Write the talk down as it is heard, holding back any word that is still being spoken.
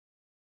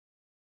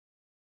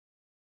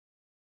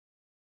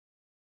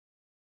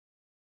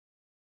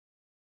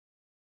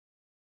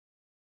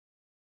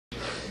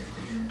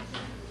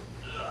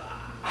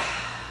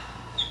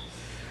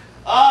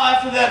Ah,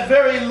 after that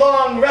very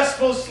long,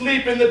 restful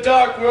sleep in the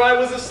dark where I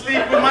was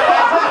asleep with my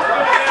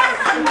eyes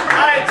open,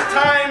 it's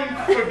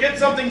time to get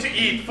something to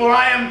eat, for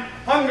I am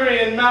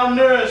hungry and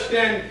malnourished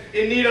and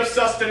in need of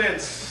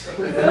sustenance.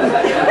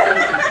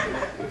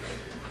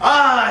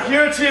 Ah,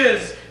 here it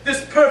is,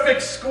 this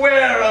perfect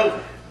square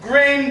of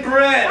grain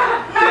bread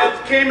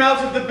that came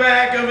out of the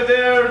bag over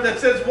there that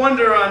says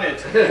Wonder on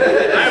it.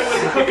 I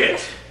will cook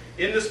it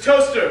in this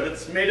toaster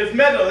that's made of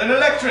metal and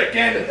electric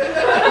and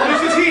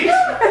produces heat.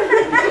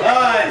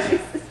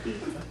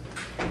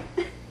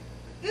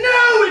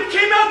 No, it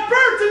came out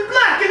burnt and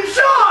black and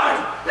charred!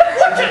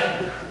 What the?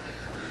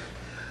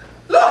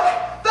 Look!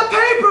 The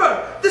paper!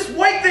 This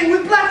white thing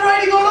with black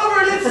writing all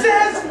over it, it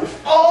says,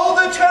 all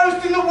the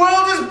toast in the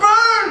world is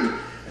burned!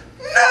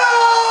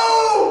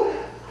 No!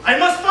 I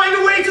must find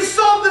a way to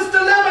solve this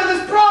dilemma,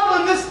 this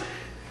problem,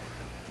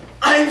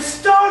 I'm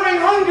starving,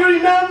 hungry,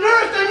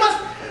 malnourished, I must...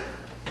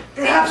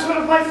 Perhaps one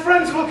of my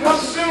friends will come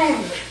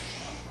soon.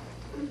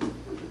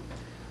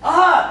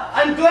 Ah,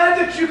 I'm glad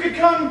that you could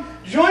come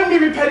join me,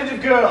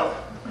 repetitive girl.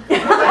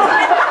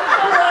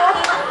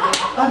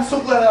 I'm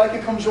so glad I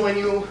could come join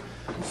you.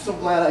 I'm so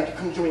glad I could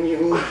come join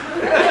you.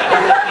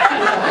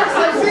 Yes,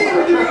 I see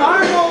with your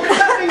arm all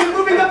clapping and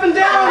moving up and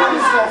down.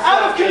 It's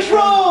out of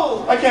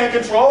control. I can't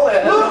control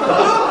it.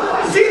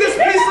 Look, see this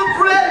piece of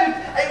bread?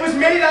 It was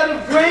made out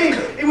of grain.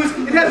 It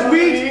has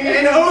wheat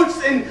and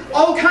oats and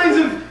all kinds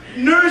of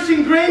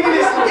nourishing grain in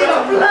it.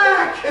 It's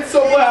black. It's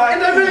so black.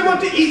 And I really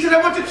want to eat it. I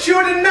want to chew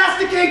it and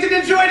masticate it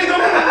and enjoy it and go.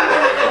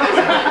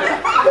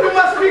 We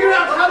must figure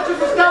out how to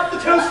stop the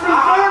toast from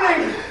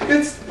burning.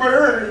 It's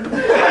burned.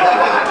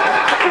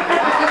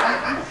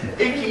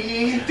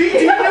 Icky. Do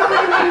you know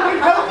anyone who can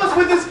help us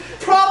with this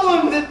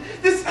problem?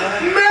 This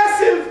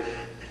massive...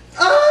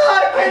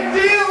 I can't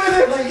deal with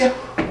it.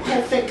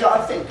 Oh, thank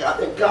God, thank God,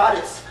 thank God.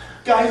 It's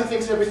guy who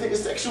thinks everything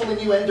is sexual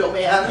innuendo,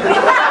 man.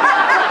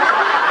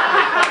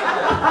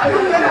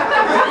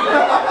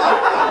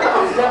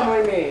 It's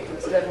definitely me.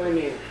 It's definitely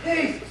me.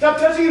 Hey, stop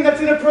touching him.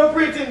 That's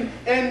inappropriate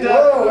and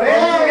Whoa,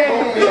 hey.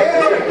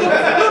 Look,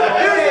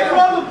 here's the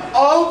problem.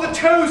 All the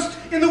toast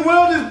in the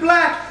world is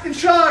black and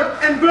charred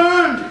and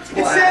burned.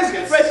 It says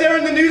right there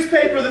in the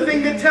newspaper, the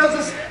thing that tells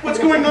us what's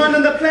going on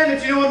the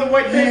planet, you know, on the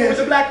white paper with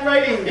the black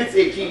writing. It's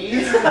icky.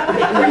 We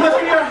must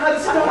figure out how to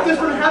stop this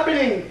from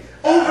happening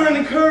over and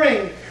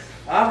occurring.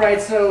 All right,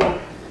 so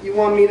you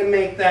want me to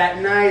make that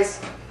nice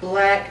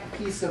black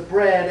piece of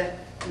bread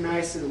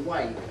nice and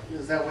white.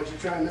 Is that what you're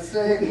trying to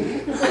say?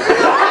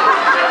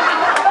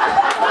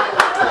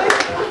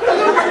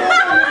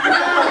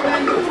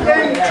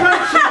 And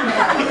crunchy.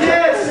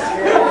 Yes.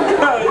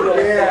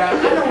 Yeah, I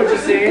know what you're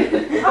saying.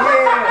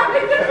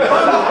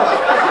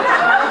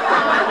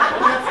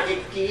 It's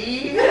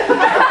icky.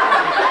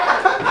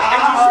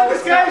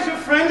 This guy is your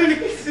friend and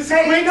this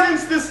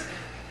acquaintance, this...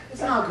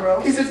 It's not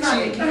gross. He's a It's not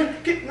cheek.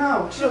 icky.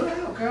 No, chill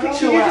out, girl. Can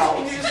Chill out.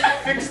 you just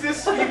fix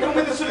this? Can you come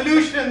with a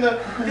solution?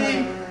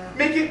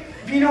 Make it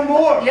be no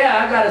more.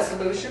 Yeah, I got a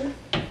solution.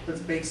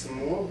 Let's bake some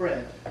more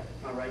bread.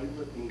 All right,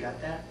 you got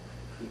that?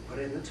 You put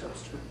it in the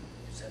toaster.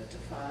 Set it to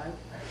 5.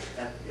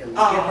 It'll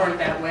get burnt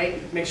that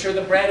way. Make sure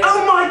the bread is...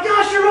 Oh my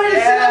gosh, you're right.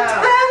 It's set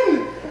at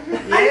 10.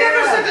 I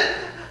never said that.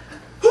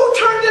 Who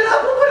turned it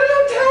up? Who put it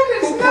on 10?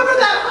 It's never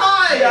that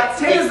high.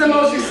 10 is the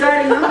most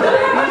exciting number,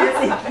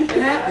 baby.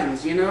 It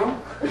happens, you know?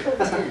 10.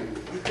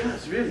 It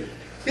does, really.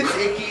 It's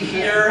icky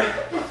here.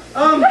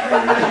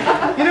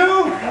 You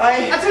know,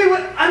 I tell you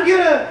what, I'm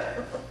gonna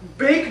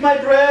bake my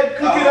bread,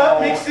 cook it up,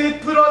 mix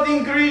it, put all the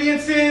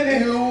ingredients in,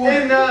 and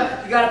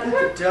You gotta put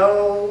the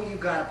dough, you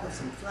gotta put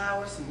some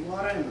flour, some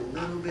water, and a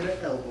little bit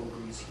of elbow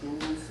grease. You know